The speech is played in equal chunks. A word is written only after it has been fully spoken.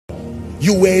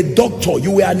You were a doctor,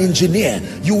 you were an engineer,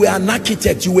 you were an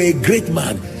architect, you were a great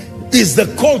man. Is the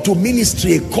call to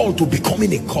ministry a call to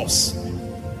becoming a cause?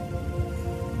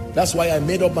 That's why I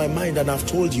made up my mind, and I've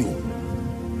told you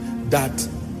that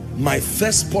my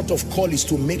first port of call is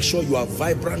to make sure you are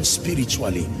vibrant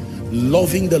spiritually,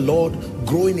 loving the Lord,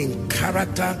 growing in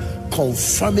character,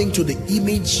 conforming to the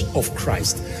image of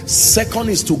Christ. Second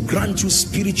is to grant you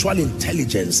spiritual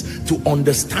intelligence to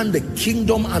understand the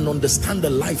kingdom and understand the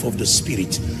life of the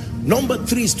Spirit. Number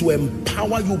three is to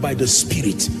empower you by the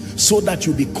Spirit so that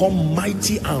you become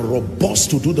mighty and robust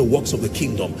to do the works of the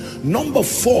kingdom. Number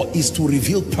four is to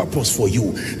reveal purpose for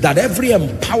you, that every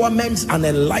empowerment and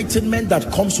enlightenment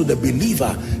that comes to the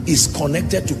believer is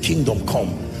connected to kingdom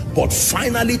come. But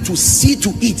finally, to see to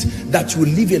it that you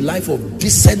live a life of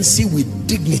decency with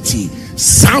dignity,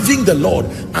 serving the Lord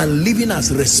and living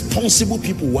as responsible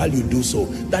people while you do so.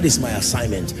 That is my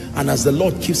assignment. And as the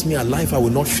Lord keeps me alive, I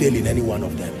will not fail in any one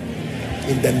of them.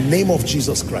 In the name of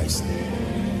Jesus Christ.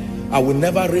 I will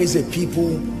never raise a people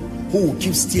who will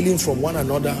keep stealing from one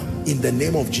another in the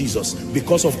name of Jesus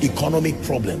because of economic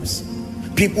problems.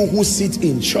 People who sit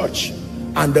in church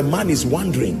and the man is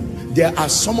wondering. There are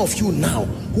some of you now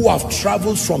who have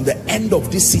traveled from the end of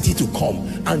this city to come,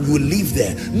 and you live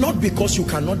there, not because you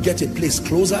cannot get a place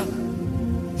closer.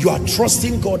 You are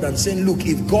trusting God and saying, look,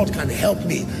 if God can help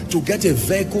me to get a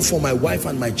vehicle for my wife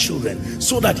and my children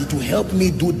so that it will help me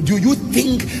do you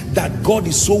think that God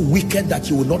is so wicked that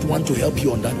he will not want to help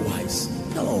you on that wise?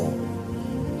 No.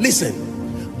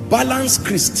 Listen, balanced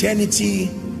Christianity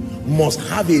must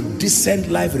have a decent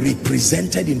life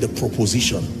represented in the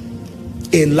proposition.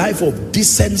 A life of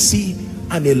decency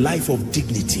and a life of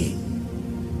dignity.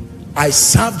 I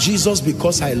serve Jesus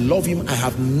because I love him. I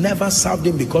have never served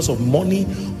him because of money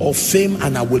or fame,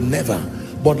 and I will never.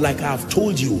 But like I have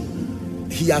told you,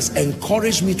 he has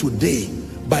encouraged me today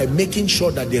by making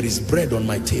sure that there is bread on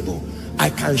my table. I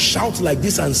can shout like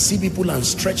this and see people and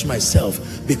stretch myself,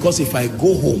 because if I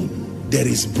go home, there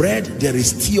is bread, there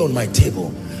is tea on my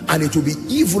table. And it will be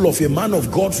evil of a man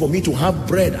of God for me to have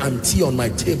bread and tea on my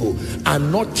table and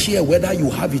not care whether you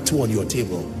have it too on your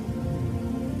table.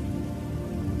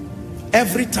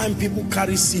 Every time people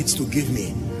carry seeds to give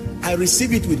me, I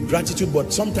receive it with gratitude,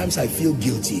 but sometimes I feel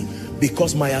guilty,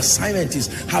 because my assignment is,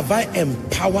 have I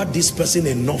empowered this person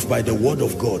enough by the word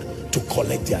of God to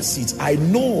collect their seeds? I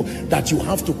know that you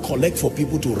have to collect for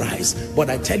people to rise, but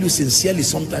I tell you sincerely,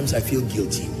 sometimes I feel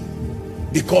guilty.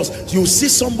 Because you see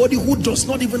somebody who does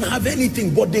not even have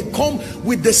anything, but they come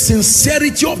with the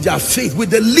sincerity of their faith, with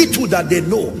the little that they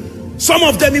know. Some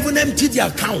of them even empty their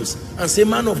accounts and say,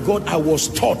 man of God, I was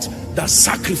taught that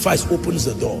sacrifice opens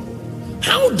the door.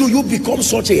 How do you become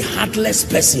such a heartless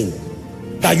person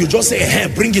that you just say,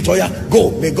 hey, bring it, or yeah,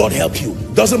 go, may God help you?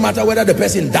 Doesn't matter whether the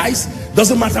person dies,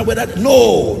 doesn't matter whether,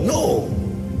 no.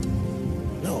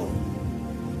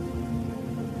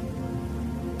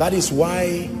 That is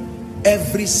why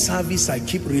every service I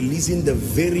keep releasing the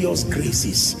various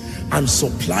graces and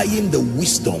supplying the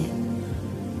wisdom.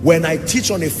 When I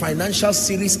teach on a financial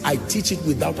series, I teach it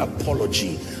without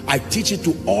apology. I teach it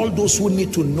to all those who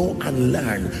need to know and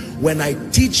learn. When I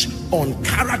teach on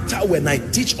character, when I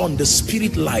teach on the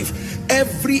spirit life,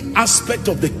 every aspect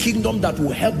of the kingdom that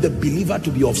will help the believer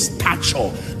to be of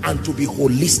stature and to be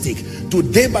holistic.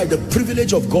 Today, by the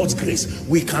privilege of God's grace,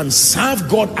 we can serve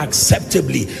God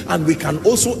acceptably, and we can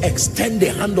also extend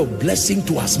the hand of blessing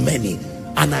to as many.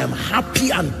 And I am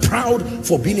happy and proud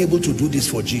for being able to do this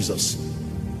for Jesus.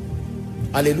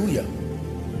 Hallelujah.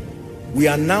 We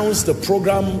announced the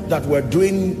program that we're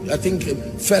doing, I think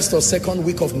first or second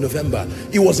week of November.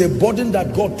 It was a burden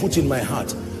that God put in my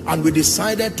heart, and we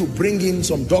decided to bring in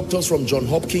some doctors from Johns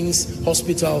Hopkins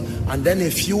Hospital, and then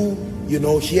a few,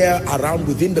 here around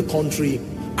within the country.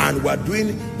 And we're doing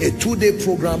a 2-day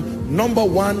program. Number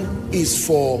one is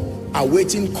for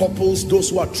awaiting couples, those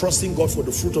who are trusting God for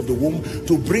the fruit of the womb,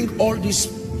 to bring all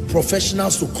these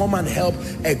professionals to come and help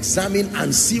examine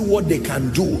and see what they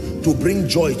can do to bring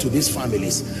joy to these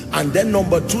families. And then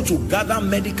number two, to gather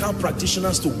medical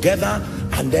practitioners together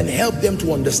and then help them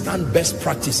to understand best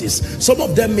practices. Some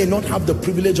of them may not have the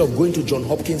privilege of going to Johns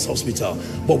Hopkins Hospital,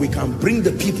 but we can bring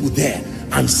the people there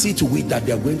and see to it that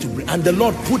they are going to bring. And the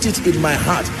Lord put it in my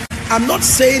heart. I'm not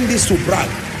saying this to brag.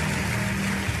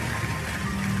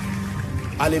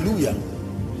 Hallelujah.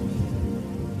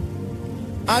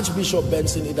 Archbishop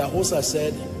Benson Idahosa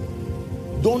said,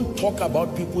 don't talk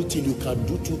about people till you can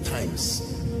do 2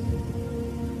 times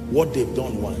what they've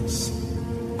done once.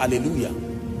 Hallelujah.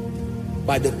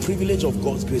 By the privilege of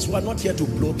God's grace, we are not here to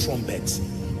blow trumpets,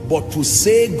 but to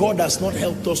say God has not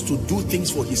helped us to do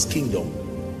things for his kingdom.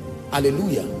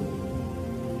 Hallelujah.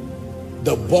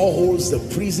 the boreholes, the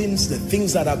prisons, the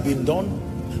things that have been done.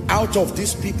 Out of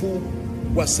these people,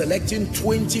 we're selecting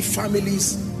 20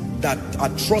 families that are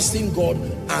trusting God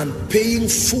and paying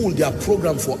full their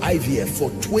program for IVF for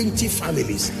 20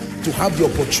 families to have the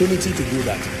opportunity to do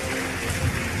that.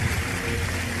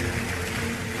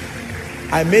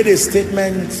 I made a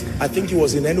statement, I think it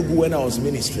was in Enugu when I was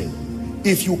ministering.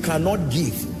 If you cannot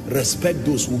give, respect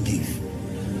those who give.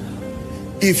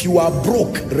 If you are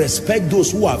broke, respect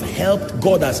those who have helped,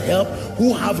 God has helped,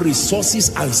 who have resources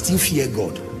and still fear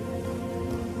God.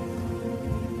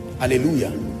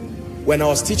 Hallelujah. When I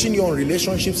was teaching you on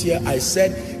relationships here, I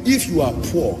said, if you are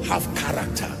poor, have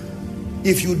character.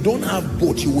 If you don't have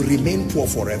both, you will remain poor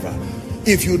forever.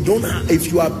 If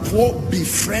you are poor, be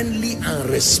friendly and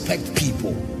respect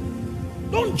people.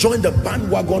 Don't join the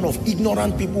bandwagon of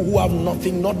ignorant people who have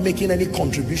nothing, not making any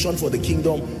contribution for the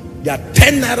kingdom. Their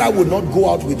 10 naira would not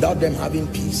go out without them having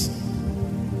peace.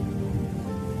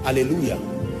 Hallelujah.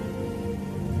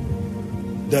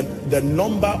 The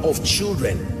number of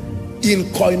children in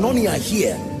Koinonia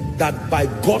here that by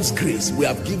God's grace we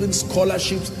have given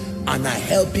scholarships and are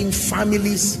helping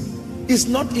families. It's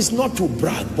not to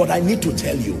brag, but I need to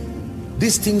tell you,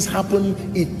 these things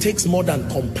happen. It takes more than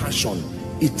compassion.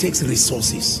 It takes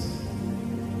resources.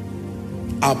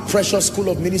 Our precious School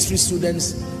of Ministry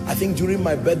students, I think during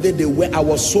my birthday, I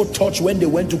was so touched when they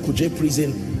went to Kuje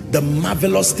prison, the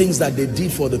marvelous things that they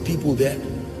did for the people there,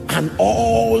 and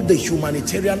all the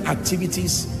humanitarian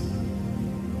activities.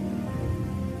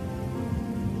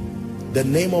 The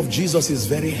name of Jesus is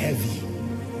very heavy.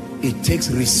 It takes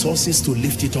resources to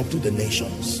lift it up to the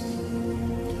nations.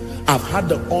 I've had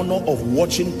the honor of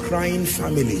watching crying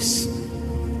families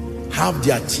have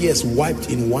their tears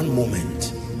wiped in one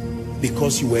moment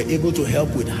because you were able to help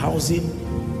with housing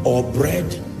or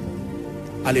bread.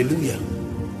 Hallelujah.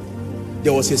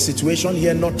 There was a situation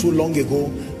here not too long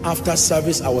ago. After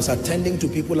service, I was attending to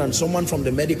people and someone from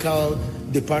the medical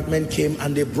department came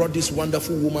and they brought this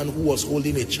wonderful woman who was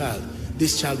holding a child.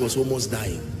 This child was almost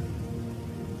dying.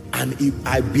 And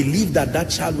I believe that that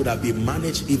child would have been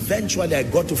managed. Eventually, I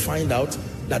got to find out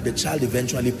that the child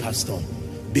eventually passed on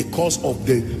because of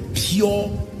the pure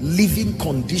living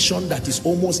condition that is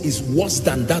worse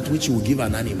than that which you would give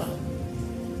an animal.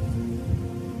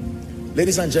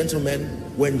 Ladies and gentlemen,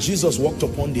 when Jesus walked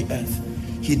upon the earth,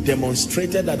 he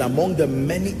demonstrated that among the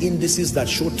many indices that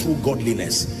show true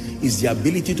godliness is the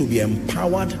ability to be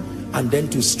empowered and then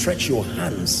to stretch your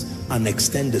hands and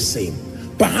extend the same.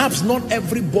 Perhaps not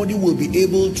everybody will be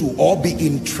able to or be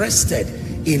interested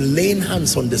in laying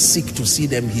hands on the sick to see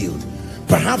them healed.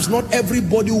 Perhaps not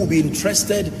everybody will be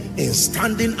interested in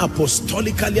standing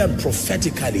apostolically and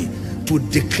prophetically to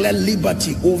declare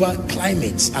liberty over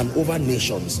climates and over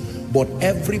nations. But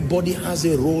everybody has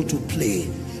a role to play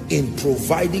in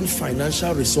providing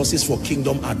financial resources for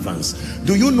kingdom advance.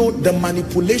 Do you know the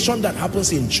manipulation that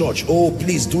happens in church? Oh,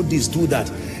 please do this, do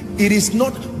that. It is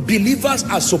not. Believers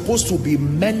are supposed to be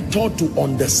mentored to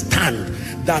understand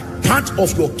that part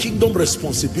of your kingdom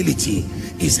responsibility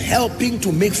is helping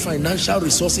to make financial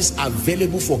resources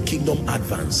available for kingdom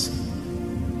advance.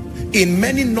 In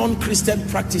many non-Christian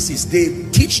practices, they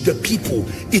teach the people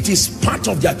it is part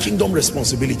of their kingdom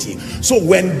responsibility. So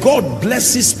when God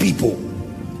blesses people,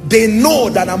 they know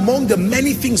that among the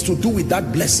many things to do with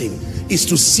that blessing is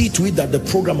to see to it that the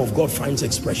program of God finds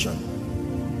expression.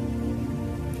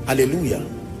 Hallelujah.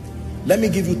 Let me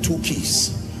give you two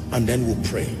keys and then we'll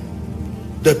pray.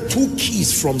 The two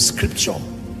keys from scripture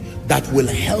that will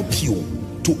help you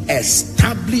to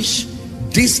establish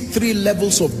these three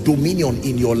levels of dominion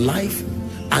in your life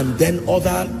and then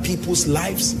other people's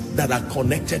lives that are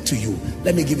connected to you.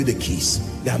 Let me give you the keys.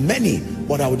 There are many,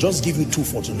 but I will just give you two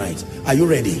for tonight. Are you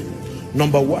ready?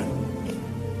 Number one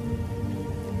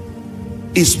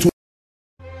is to